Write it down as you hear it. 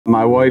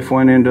My wife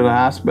went into the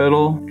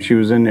hospital. She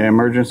was in the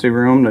emergency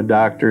room. The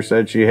doctor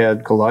said she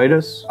had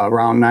colitis.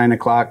 Around 9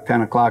 o'clock,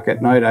 10 o'clock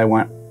at night, I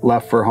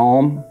left for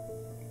home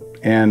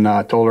and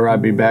told her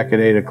I'd be back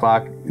at 8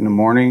 o'clock in the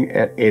morning.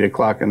 At 8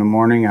 o'clock in the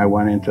morning, I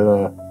went into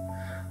the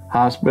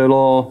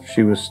hospital.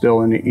 She was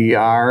still in the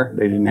ER.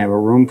 They didn't have a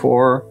room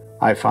for her.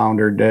 I found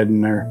her dead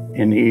in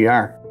the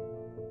ER.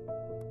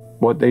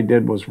 What they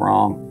did was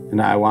wrong, and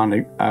I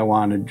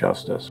wanted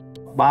justice.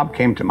 Bob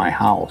came to my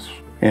house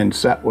and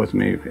sat with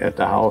me at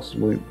the house.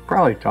 We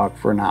probably talked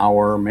for an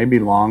hour, maybe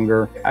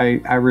longer.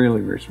 I really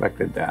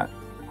respected that.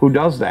 Who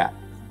does that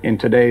in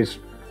today's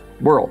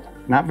world?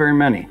 Not very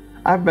many.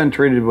 I've been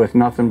treated with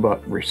nothing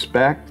but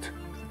respect,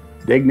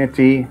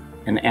 dignity,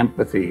 and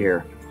empathy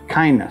here.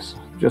 Kindness,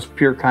 just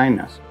pure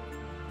kindness.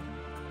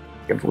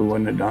 If we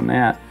wouldn't have done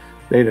that,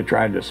 they'd have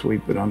tried to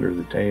sweep it under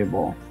the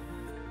table.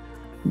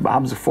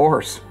 Bob's a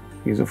force.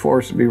 He's a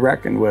force to be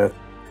reckoned with.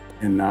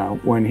 And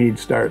when he'd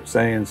start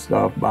saying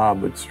stuff,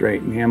 Bob would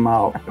straighten him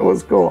out. It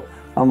was cool.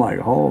 I'm like,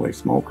 holy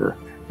smoker,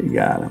 he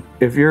got him.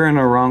 If you're in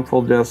a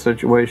wrongful death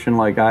situation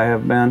like I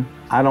have been,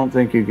 I don't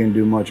think you can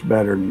do much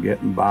better than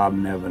getting Bob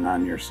and Evan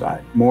on your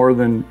side. More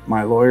than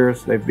my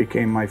lawyers, they've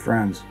become my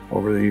friends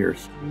over the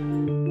years.